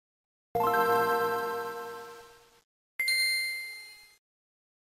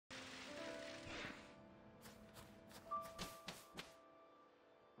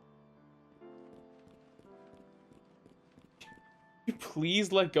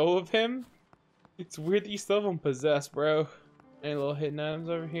Please let go of him. It's weird that you still have him possessed, bro. Any little hidden items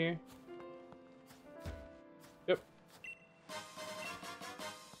over here? Yep.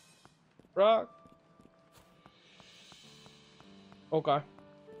 Rock. Okay.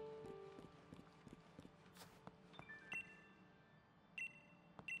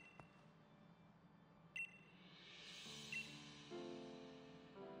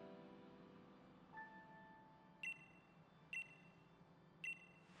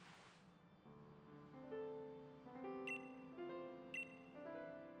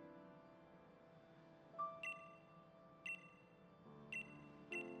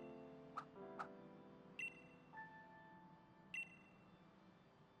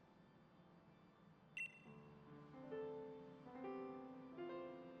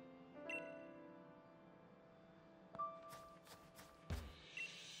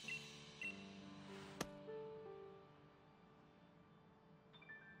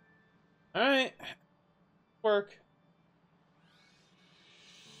 All right. Work.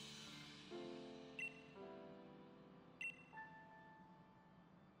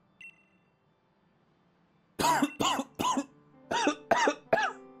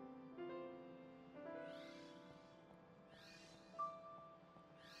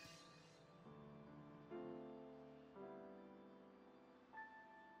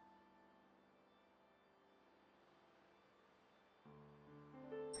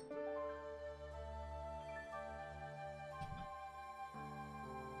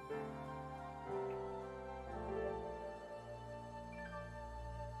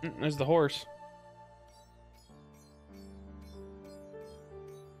 There's the horse.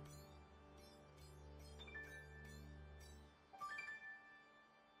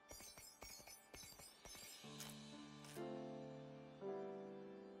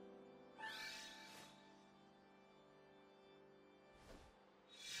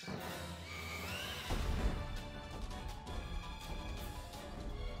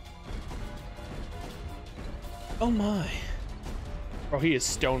 Oh my. Bro, he is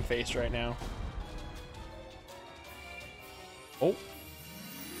stone-faced right now. Oh.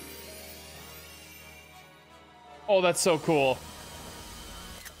 Oh, that's so cool.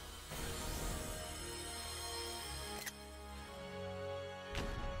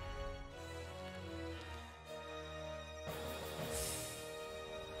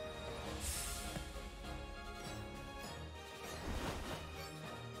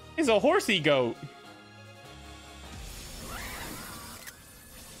 He's a horsey goat.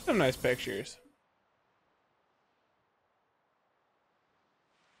 Some nice pictures.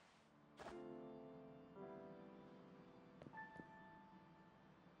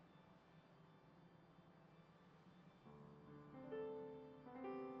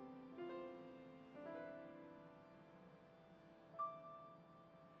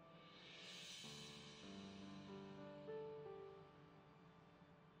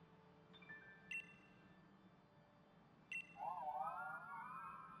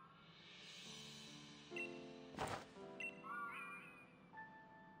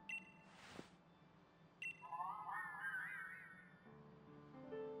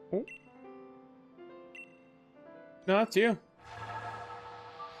 Oh. No, that's you.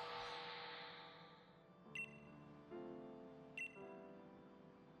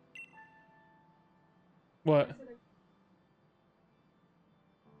 What?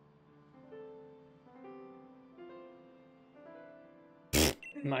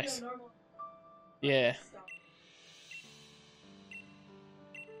 Nice. Yeah.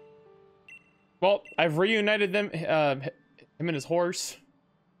 Well, I've reunited them, him and his horse.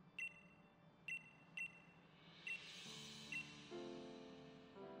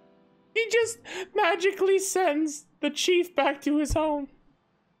 He just magically sends the chief back to his home.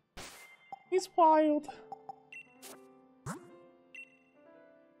 He's wild.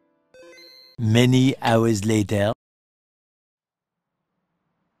 Many hours later.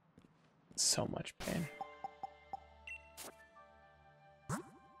 So much pain.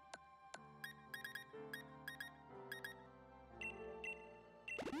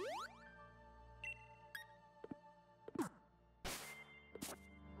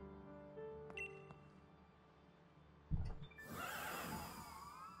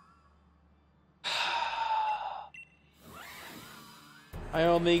 I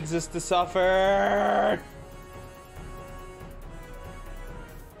only exist to suffer.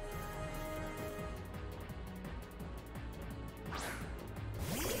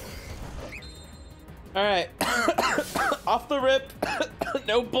 All right. Off the rip.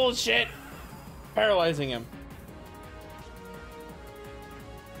 No bullshit. Paralyzing him.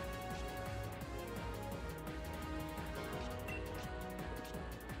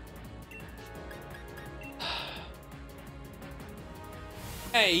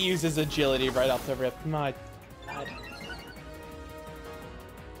 Hey, he uses agility right off the rip. My God.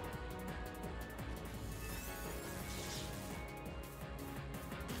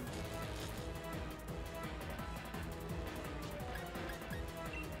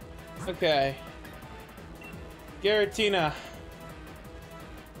 Okay. Garatina.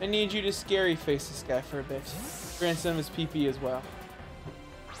 I need you to scary face this guy for a bit. Grant him his PP as well.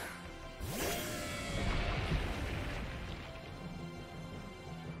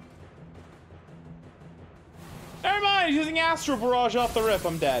 Never mind, he's using Astral Barrage off the rip.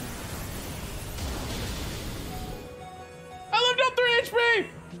 I'm dead. I lived up 3 HP!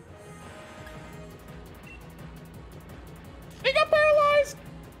 He got paralyzed!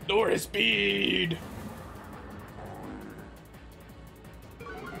 Lower his speed!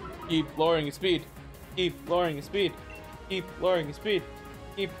 Keep lowering his speed. Keep lowering his speed. Keep lowering his speed.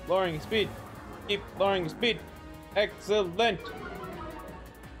 Keep lowering his speed. Keep lowering his speed. Excellent!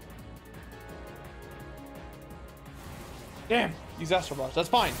 Damn, use Astral Barrage. That's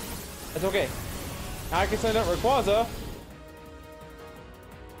fine. That's okay. Now I can send out Rayquaza.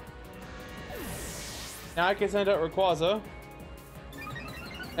 Now I can send out Rayquaza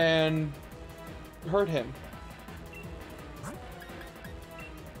and hurt him.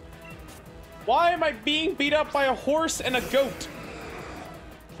 Why am I being beat up by a horse and a goat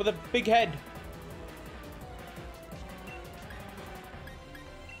with a big head?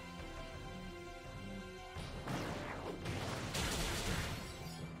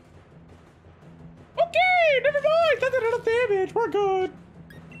 Okay, never mind. That did enough damage. We're good.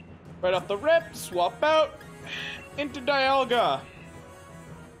 Right off the rip, swap out into Dialga.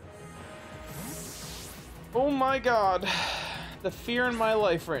 Oh my God, the fear in my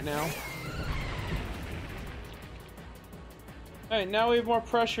life right now. All right, now we have more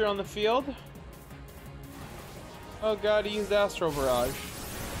pressure on the field. Oh God, he used Astro Barrage.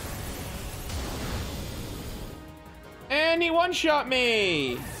 And he one-shot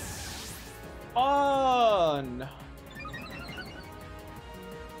me! Fun!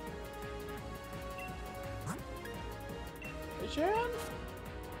 Jan?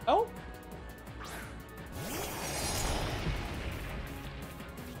 Oh?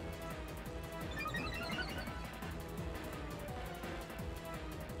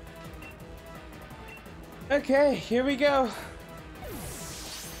 Okay, here we go.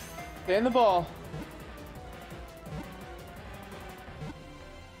 Stay in the ball.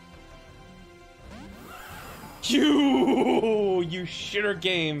 You shitter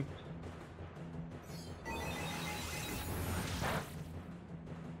game.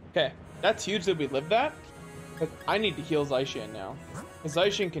 Okay, that's huge that we lived that. But I need to heal Zaishan now. Because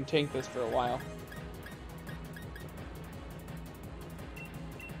Zaishan can tank this for a while.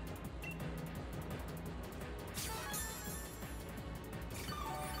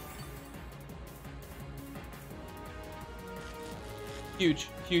 Huge,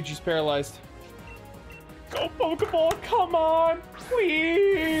 he's paralyzed. Go Pokeball, come on,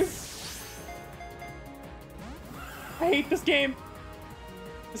 please. I hate this game.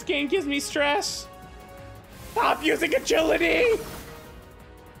 This game gives me stress. Stop using agility.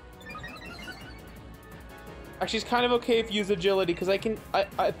 Actually, it's kind of okay if you use agility because I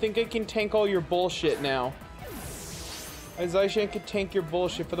think I can tank all your bullshit now. Zaishan can tank your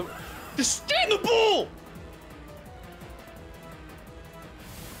bullshit for the. Just stay in the ball.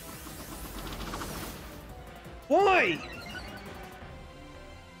 Why?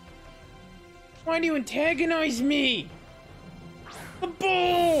 Why do you antagonize me? The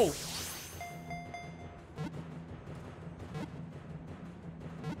bull!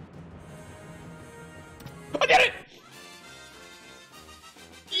 I did it!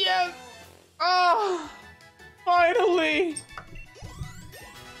 Yes! Ah! Finally!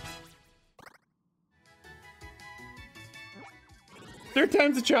 Third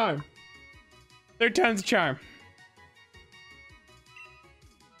time's a charm. Third time's a charm.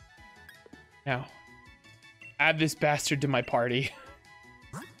 Now, add this bastard to my party.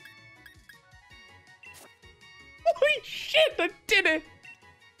 Holy shit, I did it!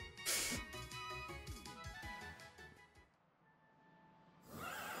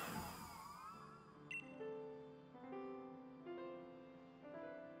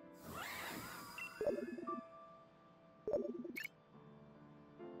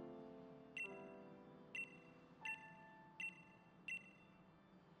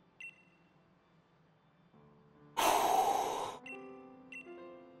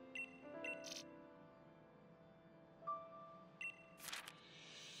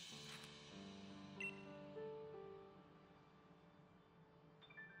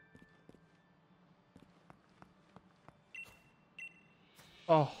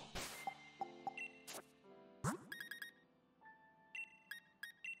 Oh.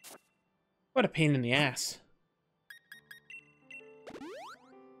 What a pain in the ass.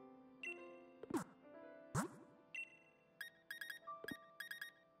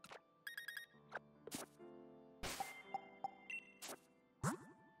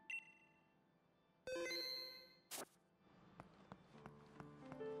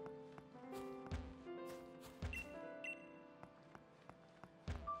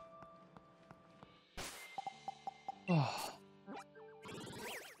 Oh.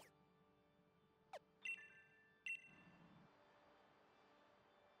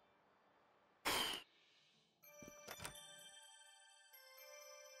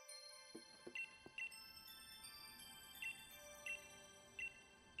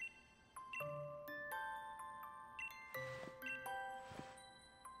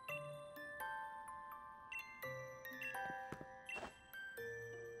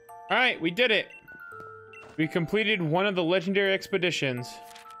 All right, we did it. We completed one of the legendary expeditions.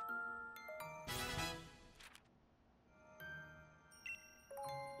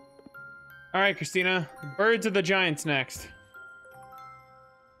 All right, Christina. Birds of the Giants next.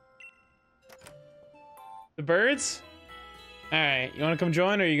 The birds? All right, you want to come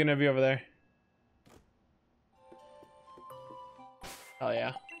join, or are you gonna be over there? Oh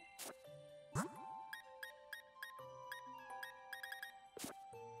yeah.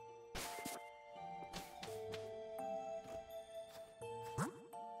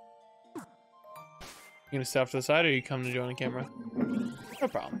 You gonna step to the side, or you come to join the camera? No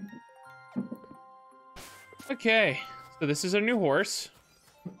problem. Okay, so this is our new horse.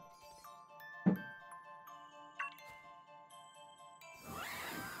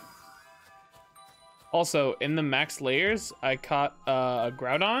 Also, in the max layers, I caught a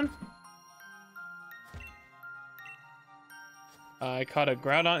Groudon. I caught a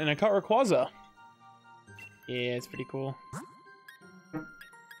Groudon, and I caught Rayquaza. Yeah, it's pretty cool.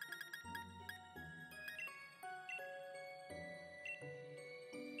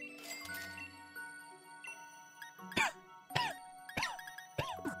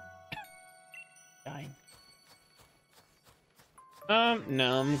 Dying.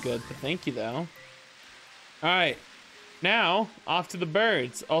 No, I'm good, but thank you, though. Alright, now, off to the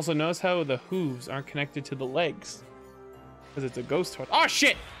birds. Also, notice how the hooves aren't connected to the legs. Because it's a ghost horse. Oh,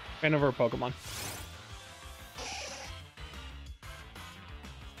 shit! Ran over a Pokemon.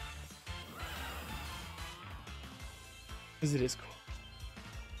 Because it is cool.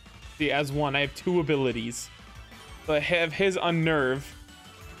 See, as one, I have 2 abilities. So I have his Unnerve,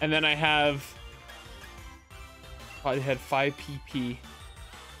 and then I have... I had 5 PP.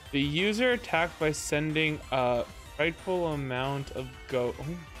 The user attacked by sending a frightful amount of go. Oh.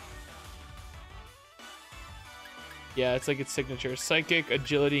 Yeah, it's like its signature: Psychic,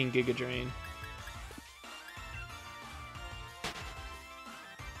 Agility, and Giga Drain.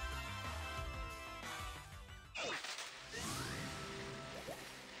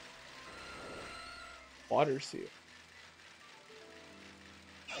 Water Seal.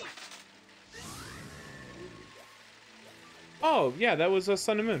 Oh, yeah, that was a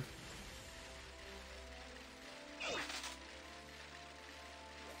Sun and Moon.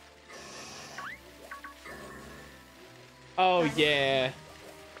 Oh, yeah.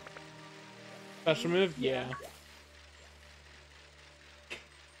 Special move? Yeah.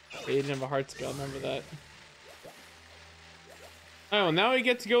 He didn't have a heart skill, remember that. Oh, now we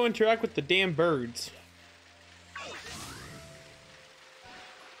get to go interact with the damn birds.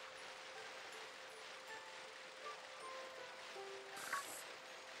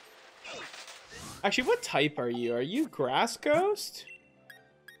 Actually, what type are you? Are you Grass Ghost?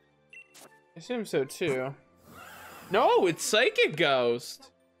 I assume so too. No, it's Psychic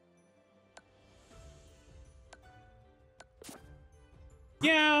Ghost.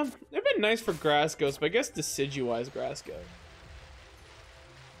 Yeah, it'd been nice for Grass Ghost, but I guess Decidueye's Grass Ghost.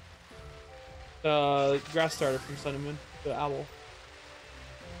 Grass starter from Sun and Moon, the owl.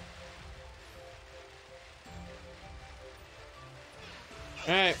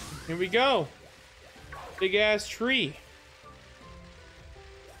 Alright, here we go. Big ass tree.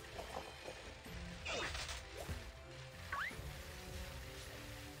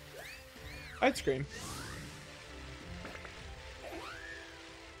 Ice cream.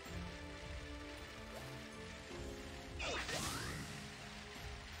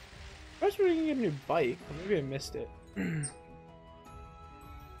 I was really gonna get a new bike. Maybe I missed it.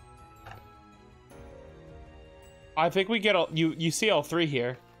 I think we get all you see all 3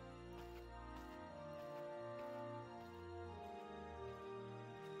 here.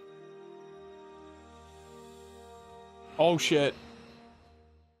 Oh shit.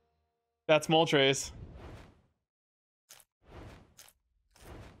 That's Moltres.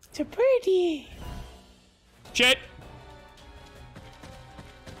 Too pretty. Shit.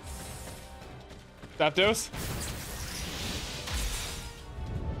 Zapdos.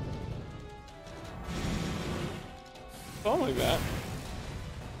 Something like that.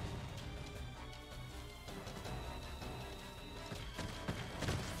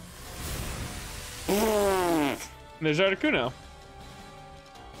 There's Articuno.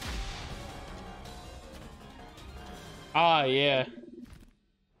 Ah, yeah.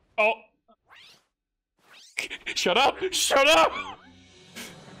 Oh. Shut up! Shut up!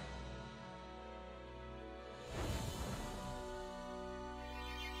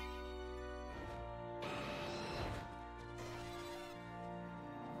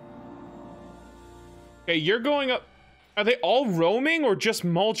 Okay, you're going up. Are they all roaming or just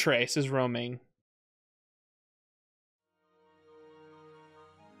Moltres is roaming?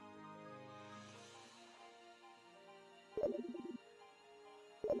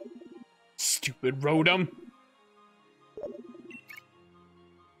 Stupid Rotom.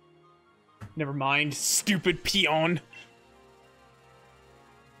 Never mind, stupid peon.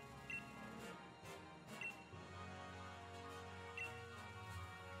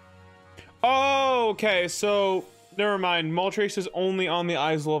 Oh, okay, so never mind. Moltres is only on the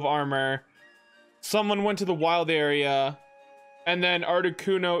Isle of Armor. Someone went to the wild area, and then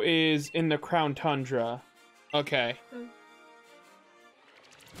Articuno is in the Crown Tundra. Okay.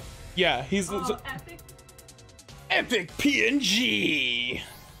 Yeah, he's epic. Epic PNG.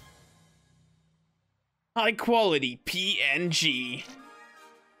 High quality PNG.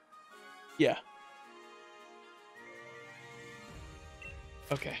 Yeah.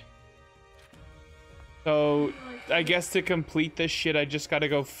 Okay. So, I guess to complete this shit, I just gotta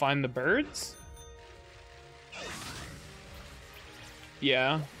go find the birds?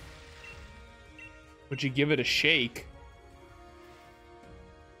 Yeah. Would you give it a shake?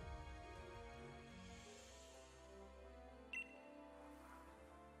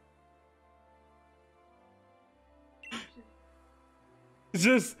 It's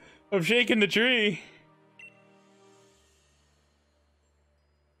just, I'm shaking the tree.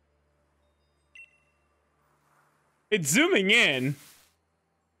 It's zooming in.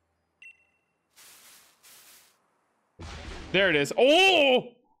 There it is. Oh!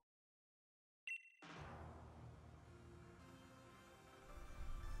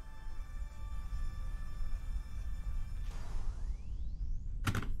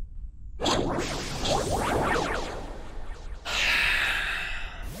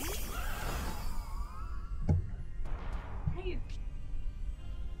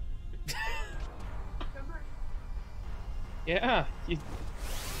 Yeah,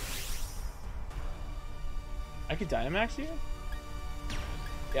 I could Dynamax you?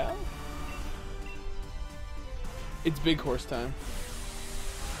 Yeah? It's big horse time.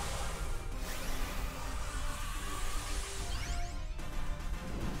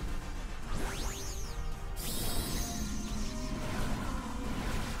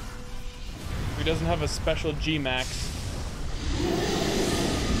 He doesn't have a special G-Max.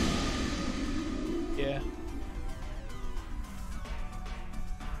 Yeah.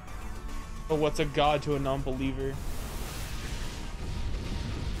 But what's a god to a non-believer?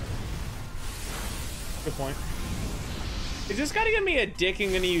 Good point. Is this gotta give me a dick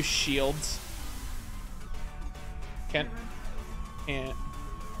and gonna use shields? Can't.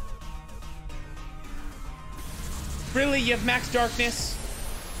 Really? You have max darkness?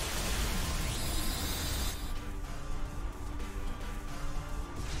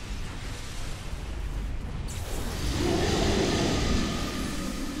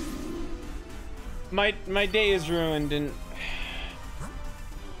 My day is ruined and...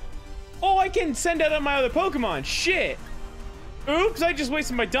 Oh, I can send out on my other Pokemon. Shit. Oops, I just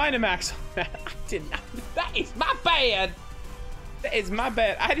wasted my Dynamax. I did not. That is my bad. That is my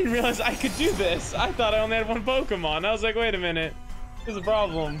bad. I didn't realize I could do this. I thought I only had one Pokemon. I was like, wait a minute. There's a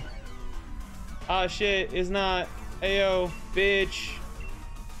problem. Ah, shit. It's not. Ayo, bitch.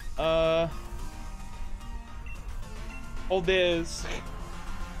 Hold this.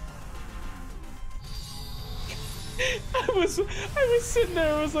 I was sitting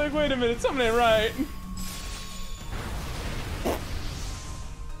there, I was like, wait a minute, something ain't right.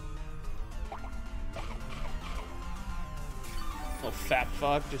 Oh, fat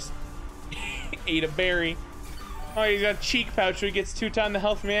fuck, just ate a berry. Oh, he's got a cheek pouch where he gets 2 times the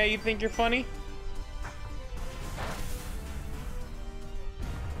health from me. You think you're funny?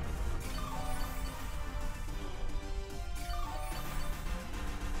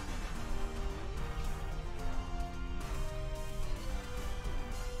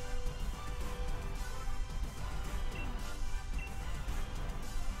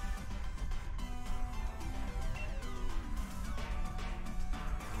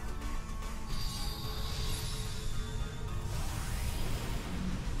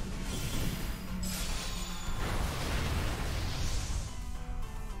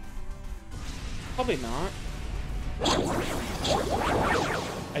 Probably not.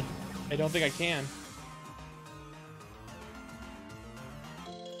 I don't think I can.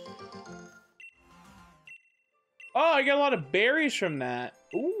 Oh, I got a lot of berries from that.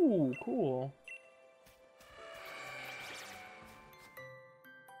 Ooh, cool.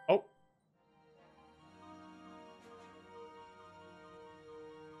 Oh.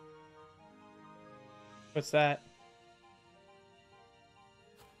 What's that?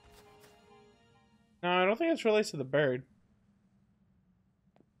 No, I don't think it's related to the bird.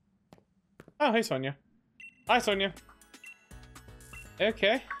 Oh, hey, Sonia. Hi, Sonia.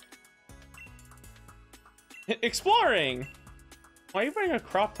 Okay. Exploring! Why are you wearing a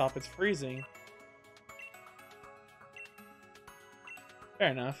crop top? It's freezing. Fair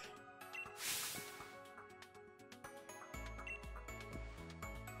enough.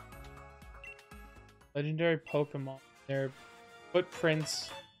 Legendary Pokemon. Their footprints.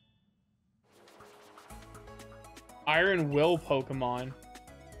 Iron Will Pokemon.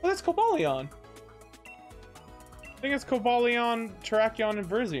 Oh, that's Cobalion. I think it's Cobalion, Terrakion, and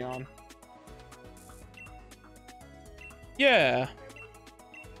Verzion. Yeah.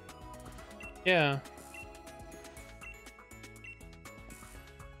 Yeah.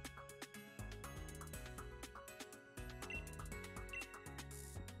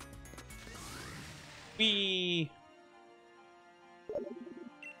 We.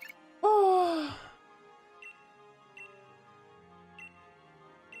 Oh.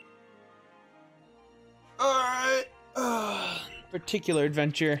 Alright. Particular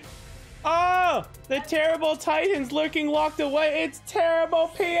adventure. Oh! The terrible Titans lurking locked away. It's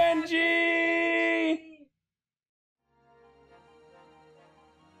terrible PNG!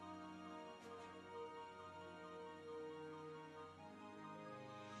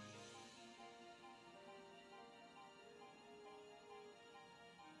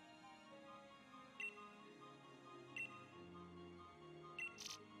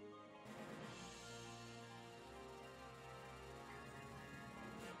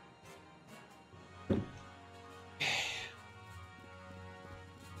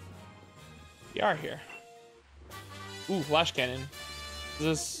 We are here. Ooh, flash cannon. Is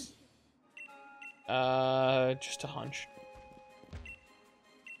this just a hunch?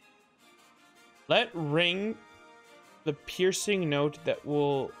 Let ring the piercing note that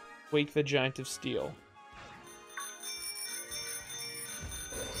will wake the giant of steel.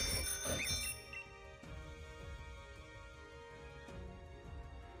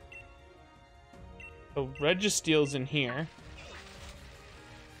 So Registeel's in here.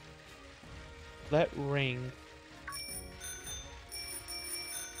 Let ring.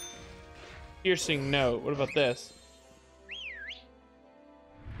 Piercing note. What about this?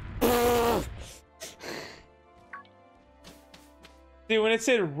 Dude, when it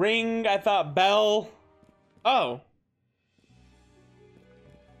said ring, I thought bell. Oh.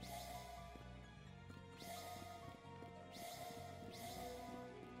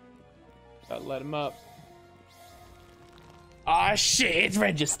 Gotta let him up. Ah, shit, it's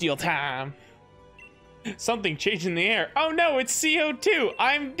Registeel time. Something changed in the air. Oh no, it's CO2.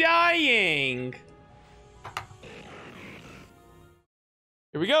 I'm dying.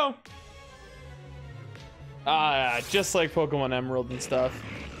 Here we go. Ah, just like Pokemon Emerald and stuff.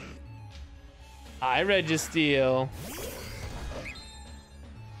 Hi, Registeel.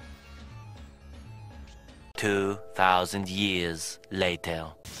 2,000 years later.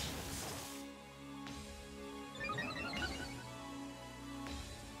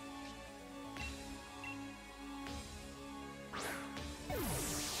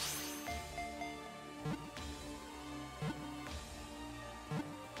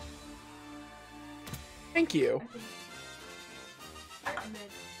 Thank you.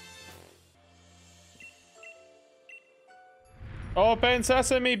 Open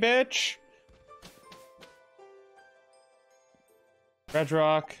sesame, bitch. Red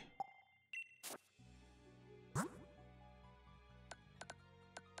Rock.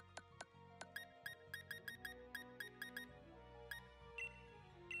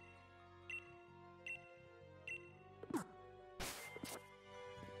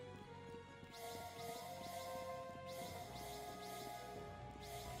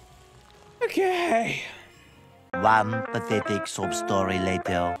 Okay. One pathetic sob story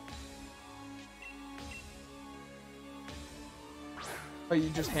later. Are you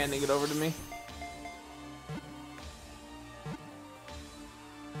just handing it over to me?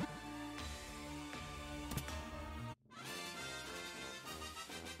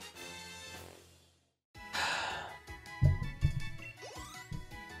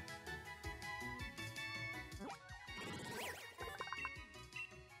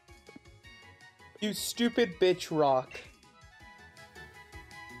 You stupid bitch rock.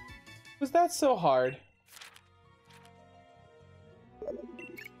 Was that so hard?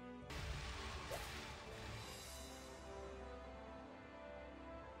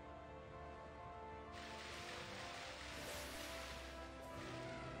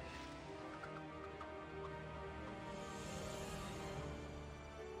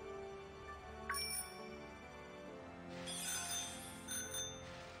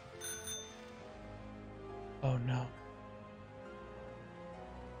 Oh no.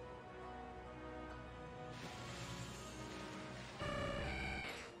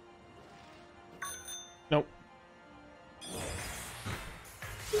 Nope.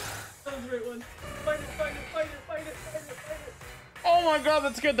 That was the right one. Fight it, fight it, fight it, fight it, fight it, fight it. Oh my god,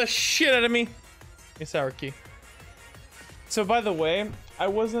 that scared the shit out of me. Hey, sour key. So by the way, I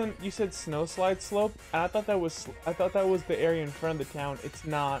wasn't. You said snow slide slope, and I thought that was the area in front of the town. It's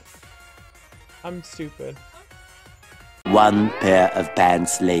not. I'm stupid. One pair of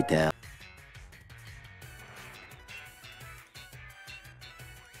pants later.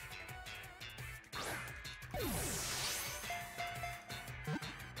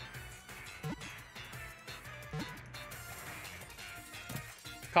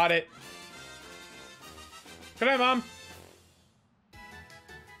 Caught it. Good night, Mom.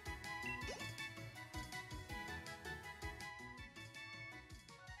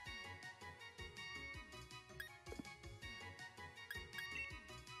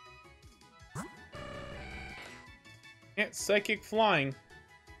 Yeah, psychic flying.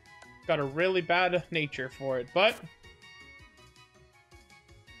 Got a really bad nature for it, but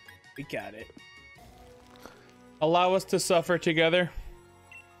we got it. Allow us to suffer together.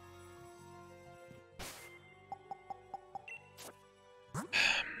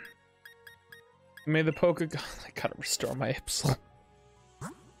 May the poker god. I gotta restore my Ipsil.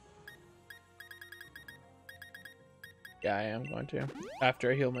 Yeah, I am going to.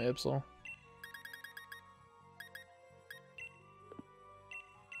 After I heal my Ipsil.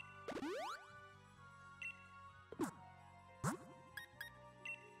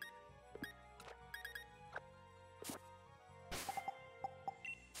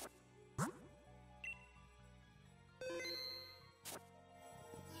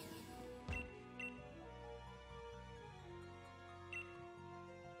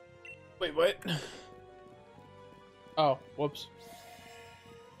 Wait, what? Oh, whoops.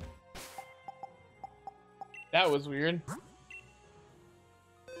 That was weird.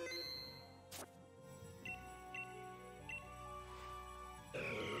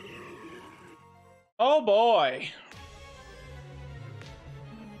 Oh boy.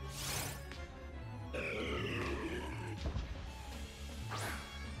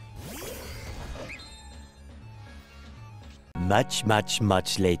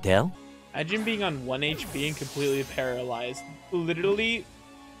 Much later. Imagine being on 1 HP and completely paralyzed. Literally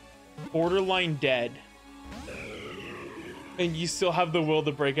borderline dead. And you still have the will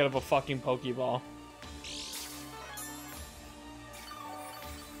to break out of a fucking Pokeball.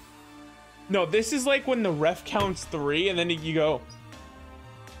 No, this is like when the ref counts 3 and then you go.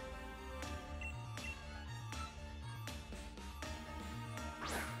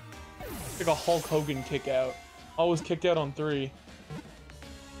 It's like a Hulk Hogan kick out. Always kicked out on 3.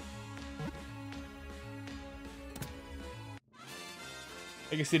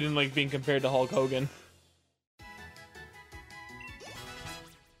 I guess he didn't like being compared to Hulk Hogan.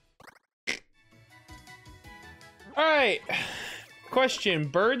 Alright. Question,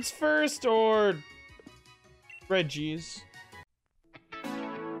 birds first or Reggie's?